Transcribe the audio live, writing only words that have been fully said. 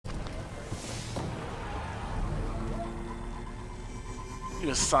Need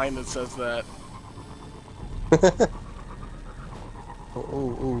a sign that says that.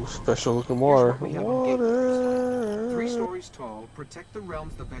 Oh, special looking water. Water. 3 stories tall, protect the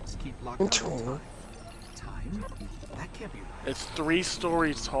realms the Vex keep locked out in time. Time? That can't be right. It's 3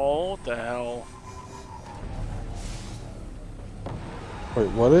 stories tall? What the hell? Wait,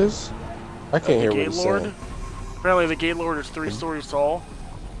 what is? I can't hear what he's saying. Apparently the Gate Lord is 3 stories tall.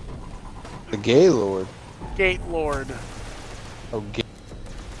 The Gay Lord? Gate Lord. Oh, Gate.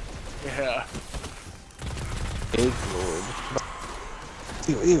 Yeah. Gate Lord.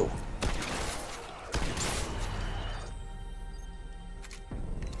 Ew.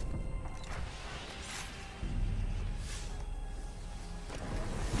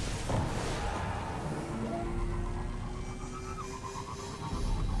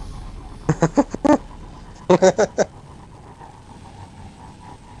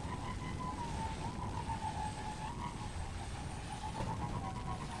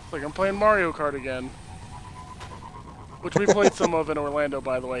 It's like I'm playing Mario Kart again. Which we played some of in Orlando,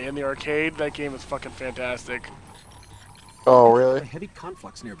 by the way, in the arcade. That game is fucking fantastic. Oh, really? A heavy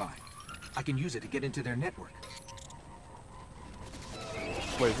conflux nearby. I can use it to get into their network.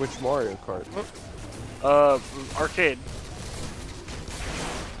 Wait, which Mario Kart? Arcade.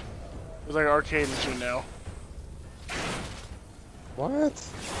 It's like an arcade machine now. What?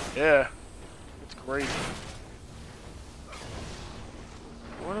 Yeah. It's great.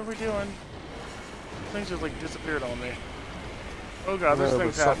 What are we doing? Things just like disappeared on me. Oh god, there's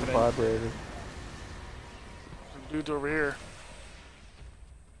things happening. Vibrated. Some dudes over here.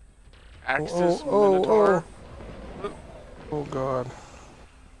 Axis Minotaur. Oh god.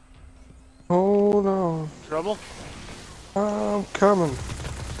 Hold on. Trouble? I'm coming.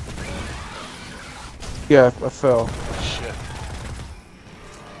 Yeah, I fell. Shit.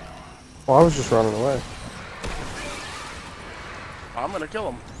 Well, I was just running away. I'm gonna kill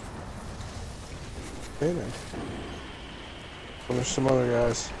him. Okay then. Well, there's some other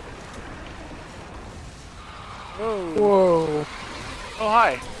guys. Whoa. Whoa. Oh,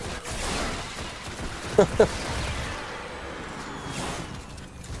 hi.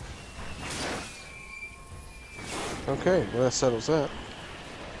 Okay, well that settles that.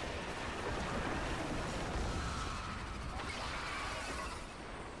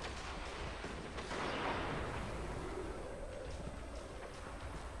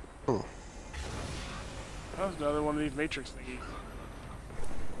 That was another one of these Matrix thingies.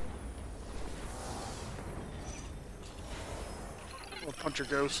 I'll punch your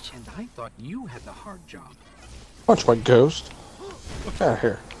ghost. And I thought you had the hard job. Punch my ghost. Look out of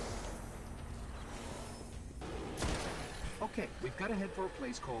here. Okay, we've got to head for a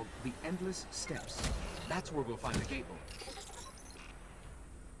place called the Endless Steps. That's where we'll find the gate lord.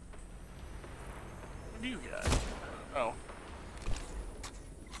 What do you got? Oh.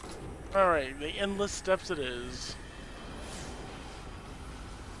 Alright, the Endless Steps it is.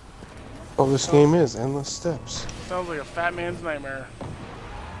 Oh, this game is Endless Steps. Sounds like a fat man's nightmare.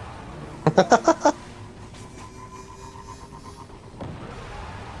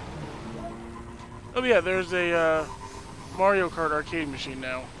 Oh yeah, there's a Mario Kart arcade machine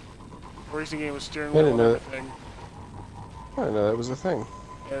now. A racing game with steering wheel and everything. I didn't know that was a thing.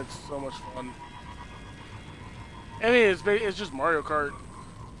 Yeah, it's so much fun. I mean, it's just Mario Kart.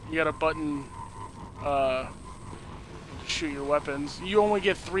 You got a button to shoot your weapons. You only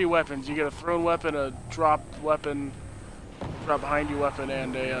get 3 weapons. You get a thrown weapon, a dropped weapon, drop behind you weapon,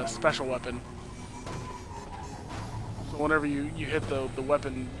 and a special weapon. So whenever you hit the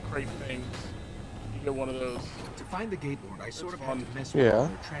weapon crate things, you get one of those. To find the gate lord, I sort of fun. had to mess with the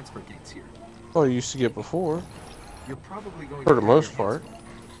transfer gates here. Well, you used to get before. You're probably going For the most part.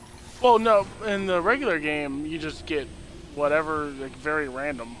 Well, no, in the regular game, you just get whatever, like, very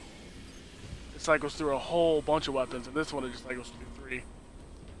random. It cycles through a whole bunch of weapons, and this one it just cycles through 3.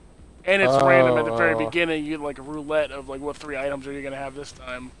 And it's random at the very beginning. You get like a roulette of like what 3 items are you gonna have this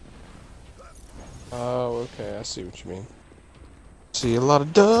time. Oh, okay, I see what you mean. See a lot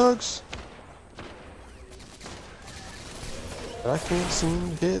of dogs. I can't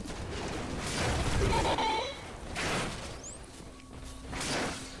seem to hit.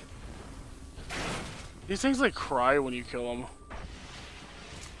 These things like cry when you kill them.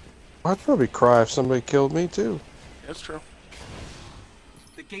 I'd probably cry if somebody killed me too. That's true.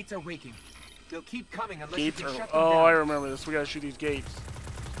 The gates are waking. They'll keep coming unless Gates you can are. shut them Oh, down. I remember this. We gotta shoot these gates.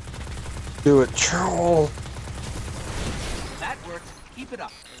 Do it. Chow. That worked. Keep it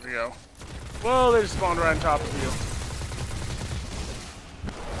up. There we go. Whoa, they just spawned right on top of you.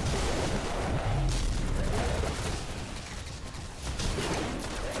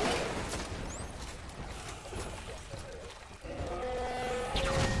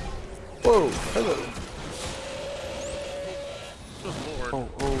 Whoa, hello. Good lord.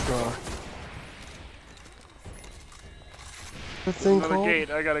 Oh god. That thing Another called? gate.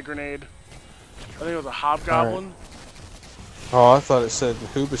 I got a grenade. I think it was a hobgoblin. Right. Oh, I thought it said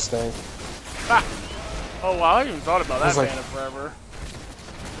Hoobastank. Ah! Oh wow, I haven't even thought about that like- bandit forever.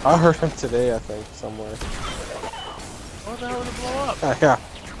 I heard him today, I think, somewhere. What the hell did it blow up? Ah, yeah.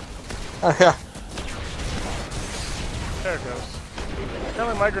 Ah, yeah. There it goes.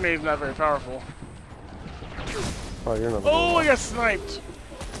 Apparently my grenade's not very powerful. Oh, you're not. Oh, I got sniped.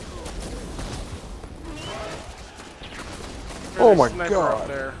 Oh There's a my sniper up God.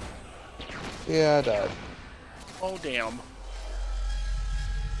 there. Yeah, I died. Oh damn.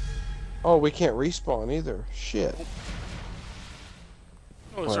 Oh, we can't respawn either. Shit.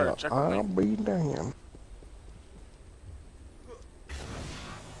 Oh, sorry, Well, check I'll me. be damned.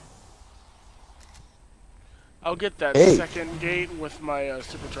 I'll get that Hey. second gate with my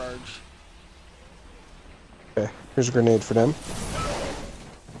supercharge. Okay, here's a grenade for them.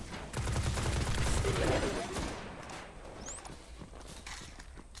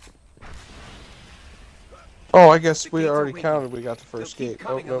 Oh, I guess we already counted. We got the first gate.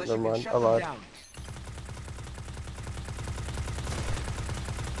 Oh, no, never mind. I lied.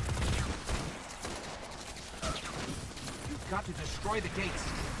 You've got to destroy the gates.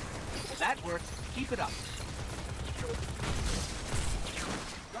 That worked. Keep it up.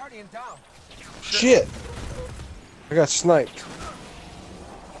 Guardian down. Shit! I got sniped.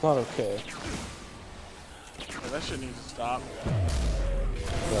 Not okay. Oh, that shit needs to stop.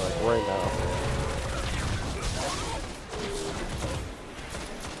 Yeah, like right now.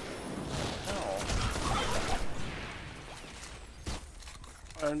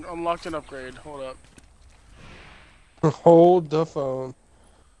 I'm locked in upgrade. Hold up. Hold the phone.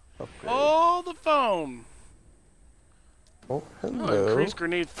 Upgrade. Oh, the phone. Oh, Oh, hello. increased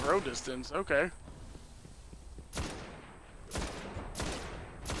grenade throw distance. Okay.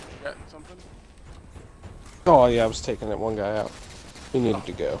 Got something? Oh, yeah, I was taking that one guy out. He needed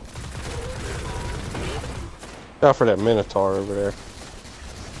to go. Out for that Minotaur over there.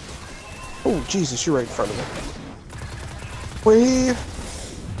 Oh, Jesus, you're right in front of me. Wait.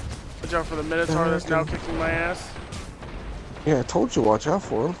 Watch out for the Minotaur that's now kicking my ass. Yeah, I told you watch out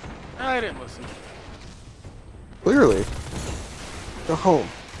for him. I didn't listen. Clearly. Go home.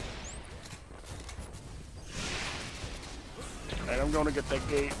 Alright, I'm going to get that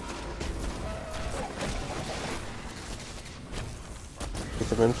gate. Get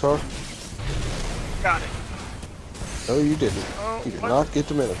the Minotaur? Got it. No, you didn't. Oh, You did what? not get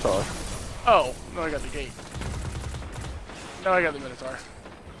the Minotaur. Oh, no, I got the gate. No, I got the Minotaur.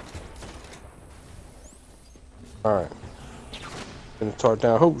 Alright. Minotaur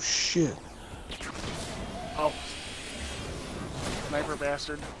down. Oh, shit. Oh. Sniper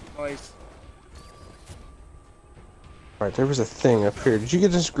bastard. Nice. Alright, there was a thing up here. Did you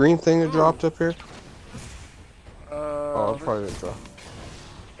get this green thing that dropped up here? Oh, it probably didn't drop.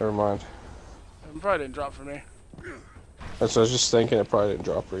 Never mind. It probably didn't drop for me. That's what I was just thinking. It probably didn't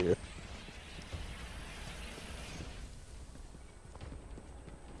drop for you.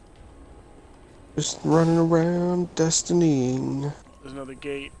 Just running around, destinying. There's another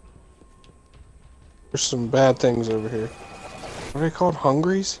gate. There's some bad things over here. What are they called?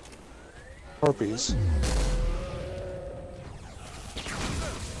 Hungries? Harpies.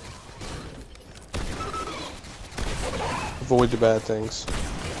 Avoid the bad things.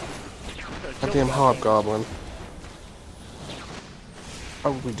 Goddamn hobgoblin.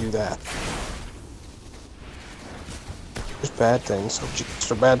 How would we do that? There's bad things. Oh jeez,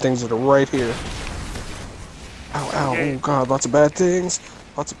 there are bad things that are right here. Ow, ow, Okay. oh god, lots of bad things.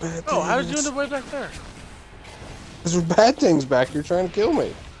 Lots of bad things. Oh, I was doing the way back there. There's bad things back here trying to kill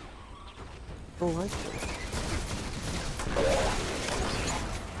me. I don't like it.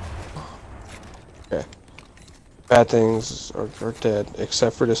 Okay. Bad things are dead,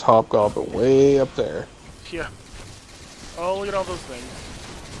 except for this hobgoblin way up there. Yeah. Oh, look at all those things.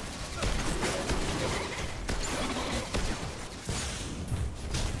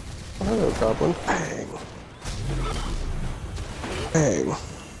 Oh, hello, goblin. Bang. Bang.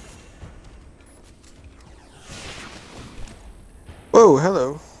 Whoa,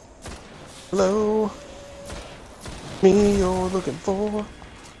 hello. Hello. Me you're looking for?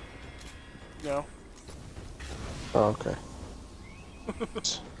 No. Oh, okay.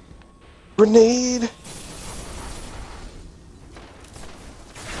 Grenade!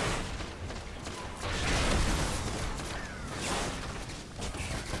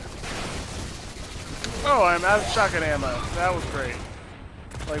 Oh, I'm out of shotgun ammo. That was great.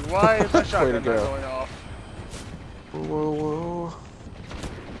 Like, why is my Way to shotgun not go. going off? Whoa, whoa.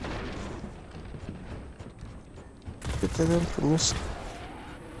 Get that in from this.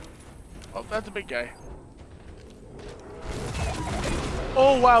 Oh, that's a big guy.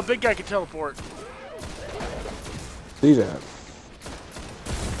 Oh wow, big guy can teleport. See that?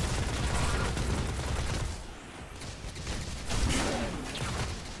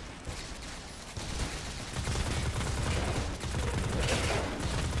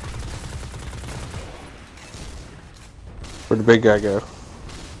 Where'd the big guy go?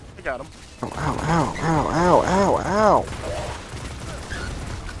 I got him. Ow, ow, ow, ow, ow, ow, ow.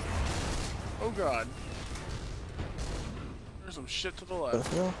 Oh god. There's some shit to the What left.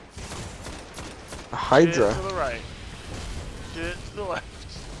 the hell? A Hydra. Shit to the right. Shit to the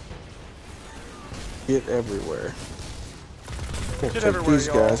left. Get everywhere. Can't Get take everywhere, these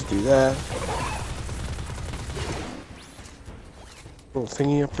y'all. guys, do that. Little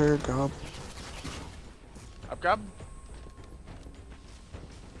thingy up there, gob. Gob.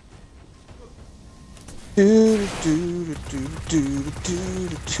 Do do do do do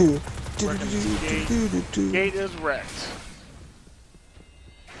do do do. Gate is wrecked.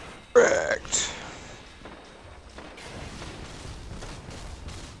 Wrecked.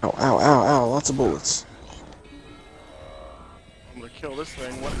 Ow, ow, ow, ow, lots of bullets. I'm gonna kill this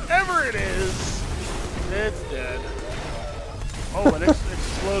thing. Whatever it is, it's dead. Oh, and it's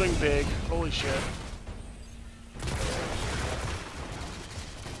exploding big. Holy shit.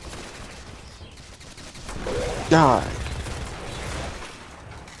 Die.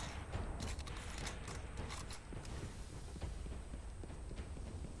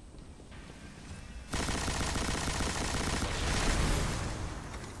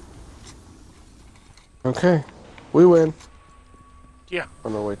 Okay, we win. Yeah. Oh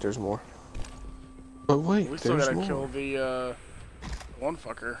no, wait, there's more. But wait, We still there's gotta more. kill the one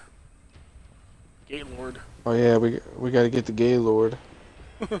fucker. Gate Lord. Oh yeah, we gotta get the gay lord.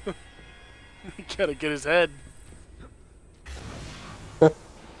 Gotta get his head.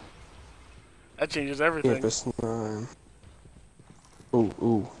 That changes everything. Campus 9. Ooh,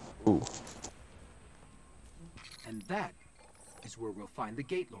 ooh, ooh. And that is where we'll find the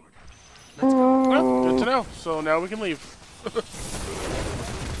Gate Lord. Let's go. Well, good to know. So now we can leave.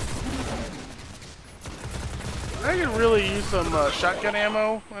 I could really use some shotgun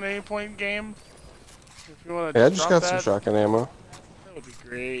ammo at any point in game. If you want to Yeah, I just got some shotgun ammo. That would be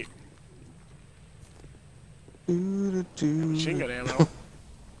great. Do. Machine gun ammo.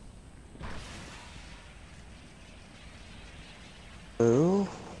 Oh.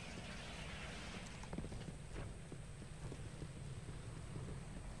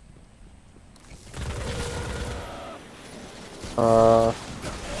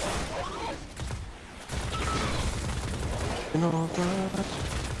 You know that.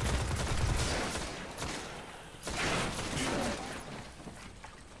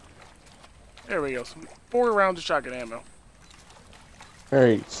 There we go. 4 rounds of shotgun ammo.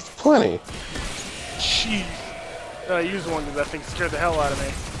 Alright, plenty. Jeez. I used one because that thing scared the hell out of me.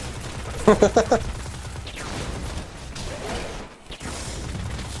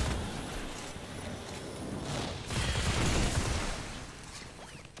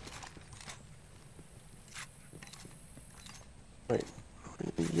 Wait,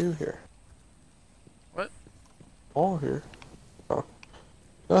 what do you do here? What? All here. Oh.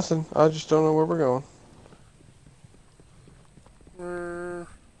 Nothing. I just don't know where we're going.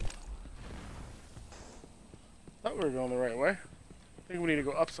 Thought we were going the right way. I think we need to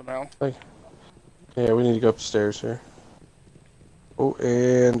go up somehow. Yeah, we need to go upstairs here. Oh,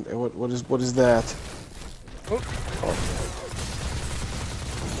 and what is that? Oh.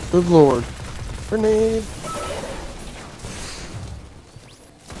 Good lord. Grenade.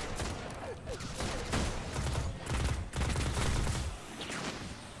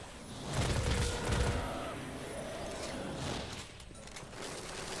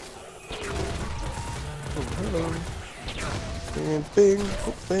 And bing,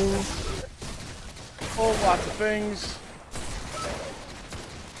 bing. Oh, lots of things.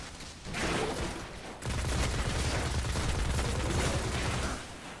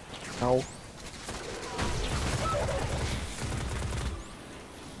 Ow.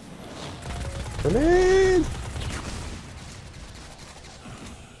 Grenade!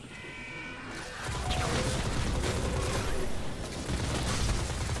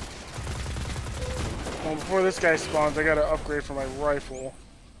 Well, before this guy spawns, I gotta upgrade for my rifle.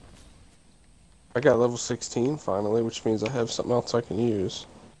 I got level 16 finally, which means I have something else I can use.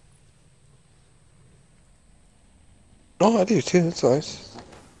 Oh, I do too, that's nice.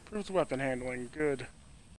 Improves weapon handling, good.